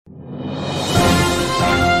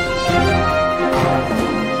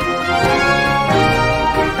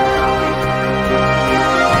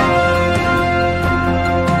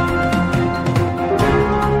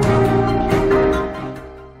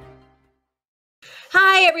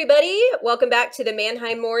Hi, everybody. Welcome back to the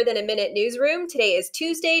Mannheim More Than a Minute newsroom. Today is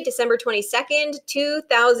Tuesday, December 22nd,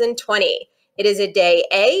 2020. It is a day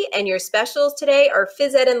A, and your specials today are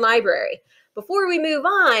phys ed and library. Before we move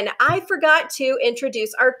on, I forgot to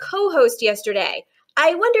introduce our co-host yesterday.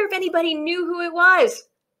 I wonder if anybody knew who it was.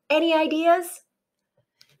 Any ideas?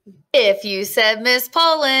 If you said Miss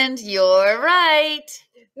Poland, you're right.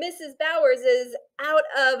 Mrs. Bowers is out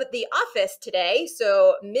of the office today,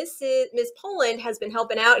 so Miss Poland has been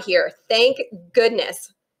helping out here. Thank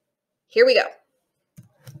goodness. Here we go.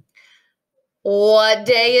 What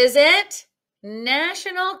day is it?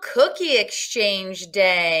 National Cookie Exchange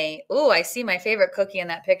Day. Ooh, I see my favorite cookie in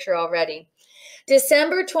that picture already.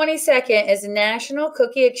 December 22nd is National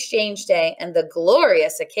Cookie Exchange Day and the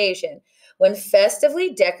glorious occasion when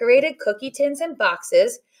festively decorated cookie tins and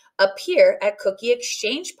boxes appear at cookie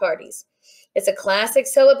exchange parties. It's a classic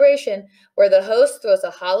celebration where the host throws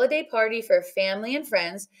a holiday party for family and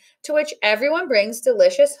friends to which everyone brings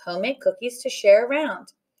delicious homemade cookies to share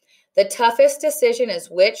around. The toughest decision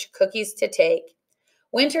is which cookies to take.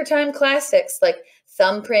 Wintertime classics like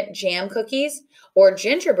thumbprint jam cookies or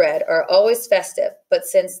gingerbread are always festive, but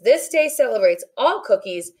since this day celebrates all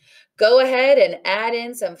cookies, go ahead and add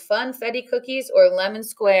in some funfetti cookies or lemon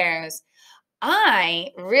squares.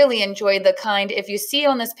 I really enjoyed the kind, if you see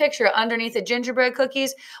on this picture underneath the gingerbread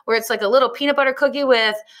cookies, where it's like a little peanut butter cookie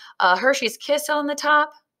with Hershey's Kiss on the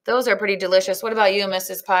top. Those are pretty delicious. What about you,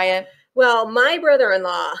 Mrs. Pyatt? Well, my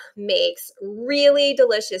brother-in-law makes really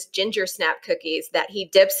delicious ginger snap cookies that he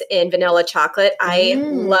dips in vanilla chocolate. I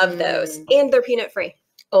love those. And they're peanut-free.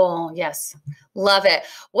 Oh, yes. Love it.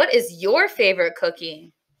 What is your favorite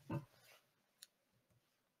cookie?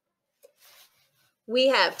 We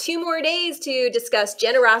have 2 more days to discuss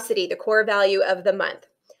generosity, the core value of the month.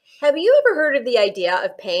 Have you ever heard of the idea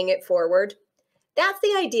of paying it forward? That's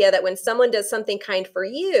the idea that when someone does something kind for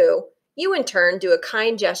you, you in turn do a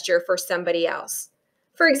kind gesture for somebody else.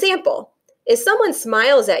 For example, if someone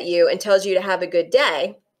smiles at you and tells you to have a good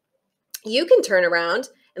day, you can turn around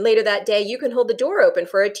and later that day you can hold the door open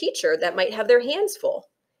for a teacher that might have their hands full.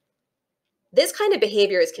 This kind of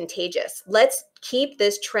behavior is contagious. Let's keep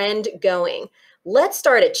this trend going. Let's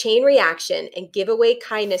start a chain reaction and give away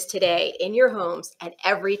kindness today in your homes at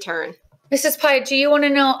every turn. Mrs. Pyatt, do you want to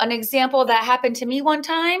know an example that happened to me one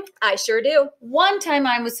time? I sure do. One time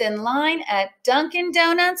I was in line at Dunkin'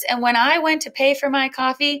 Donuts, and when I went to pay for my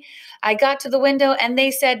coffee, I got to the window and they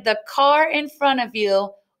said, the car in front of you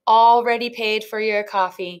already paid for your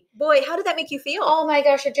coffee. Boy, how did that make you feel? Oh my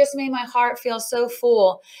gosh, it just made my heart feel so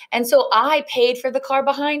full. And so I paid for the car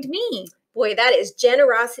behind me. Boy, that is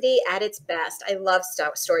generosity at its best. I love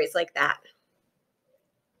stories like that.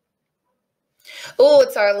 Oh,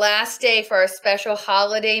 it's our last day for our special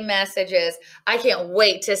holiday messages. I can't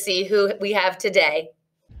wait to see who we have today.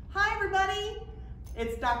 Hi, everybody.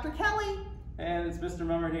 It's Dr. Kelly. And it's Mr.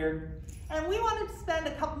 Mummer here. And we wanted to spend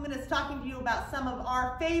a couple minutes talking to you about some of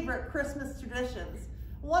our favorite Christmas traditions.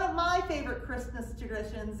 One of my favorite Christmas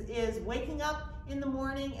traditions is waking up in the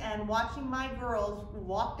morning and watching my girls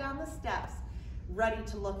walk down the steps ready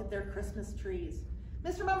to look at their Christmas trees.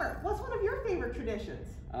 Mr. Mummer, what's one of your favorite traditions?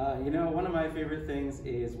 One of my favorite things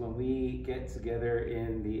is when we get together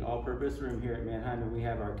in the all-purpose room here at Mannheim and we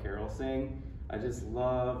have our carol sing. I just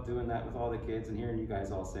love doing that with all the kids and hearing you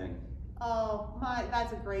guys all sing. Oh,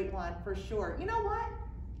 that's a great one for sure. You know what?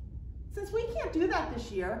 Since we can't do that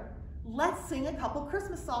this year, let's sing a couple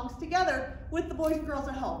Christmas songs together with the boys and girls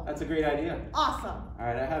at home. That's a great idea. Awesome. All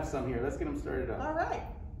right, I have some here. Let's get them started up. All right.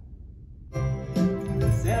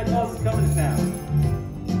 Santa Claus is coming to town.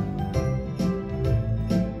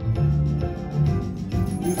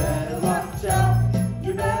 You better watch out.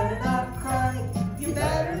 You better not cry. You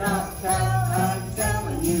better not pout. I'm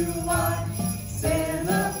telling you why.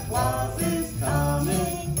 Santa Claus is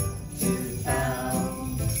coming to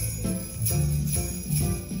town.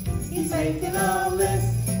 He's making a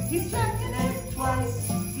list. He's checking it twice.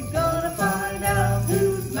 He's gonna find out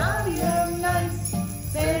who's naughty and nice.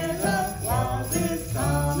 Santa Claus is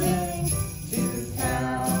coming to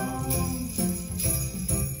town.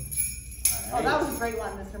 Oh, that was a great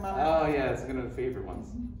one, Mr. Mummer. Oh yeah, it's one of the favorite ones.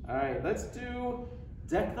 All right, let's do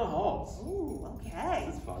Deck the Halls. Ooh, okay.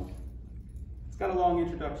 This is fun. It's got a long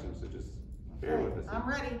introduction, so just bear with us. I'm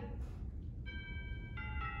ready.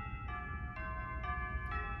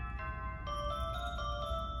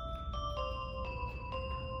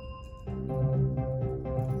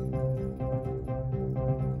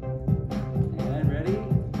 And ready?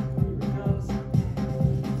 Here it comes.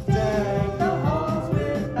 Deck the halls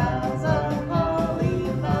with boughs of holly,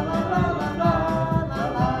 la la la la la la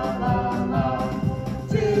la la la.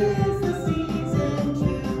 'Tis the season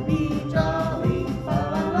to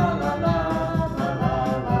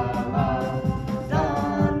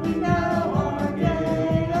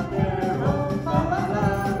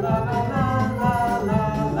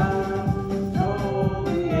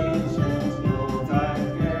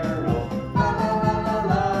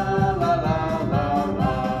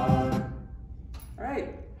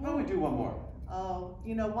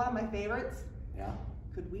one of my favorites? Yeah.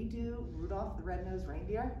 Could we do Rudolph the Red-Nosed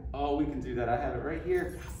Reindeer? Oh, we can do that. I have it right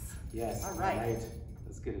here. Yes. Yes. All right.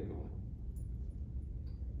 Let's get it going.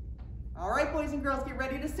 All right, boys and girls, get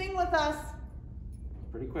ready to sing with us.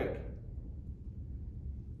 Pretty quick.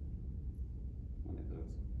 When it goes.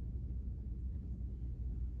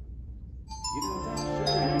 You know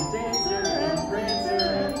Dasher and Dancer and Prancer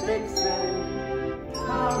and Vixen,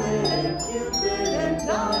 Comet and Cupid and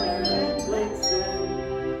Donner and Blitzen.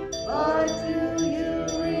 But do you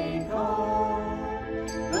recall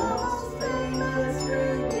the most famous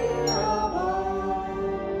reindeer of all?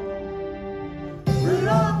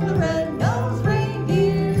 Rudolph the red-nosed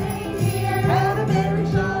reindeer had a very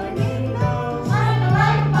shiny nose, like a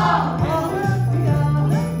light bulb. All of the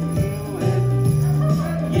others knew it.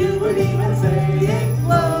 You would even say it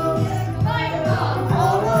glows, like a bulb.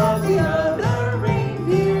 All of the other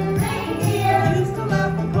reindeer used to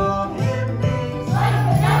laugh and call him names, like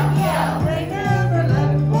Pinocchio. They never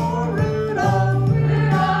let poor Rudolph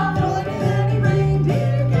join in any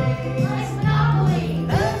reindeer games, like Monopoly.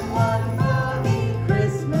 Then one foggy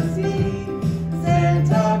Christmas Eve,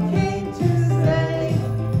 Santa came to say,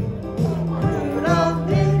 Rudolph,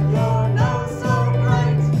 with your nose so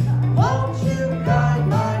bright, won't you guide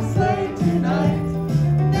my sleigh tonight?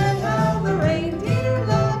 Then how the reindeer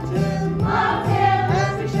loved him,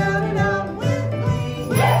 as he shouted out with glee,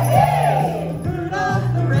 Rudolph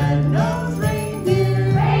the red-nosed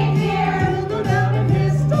reindeer, will go down in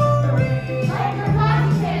history.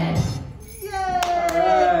 Yay!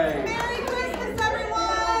 right. Merry Christmas,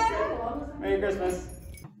 everyone! Merry Christmas.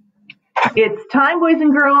 It's time, boys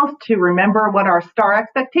and girls, to remember what our star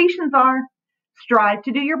expectations are. Strive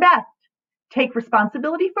to do your best. Take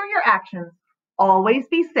responsibility for your actions. Always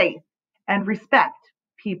be safe and respect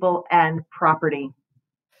people and property.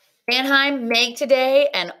 Mannheim, make today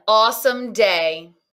an awesome day.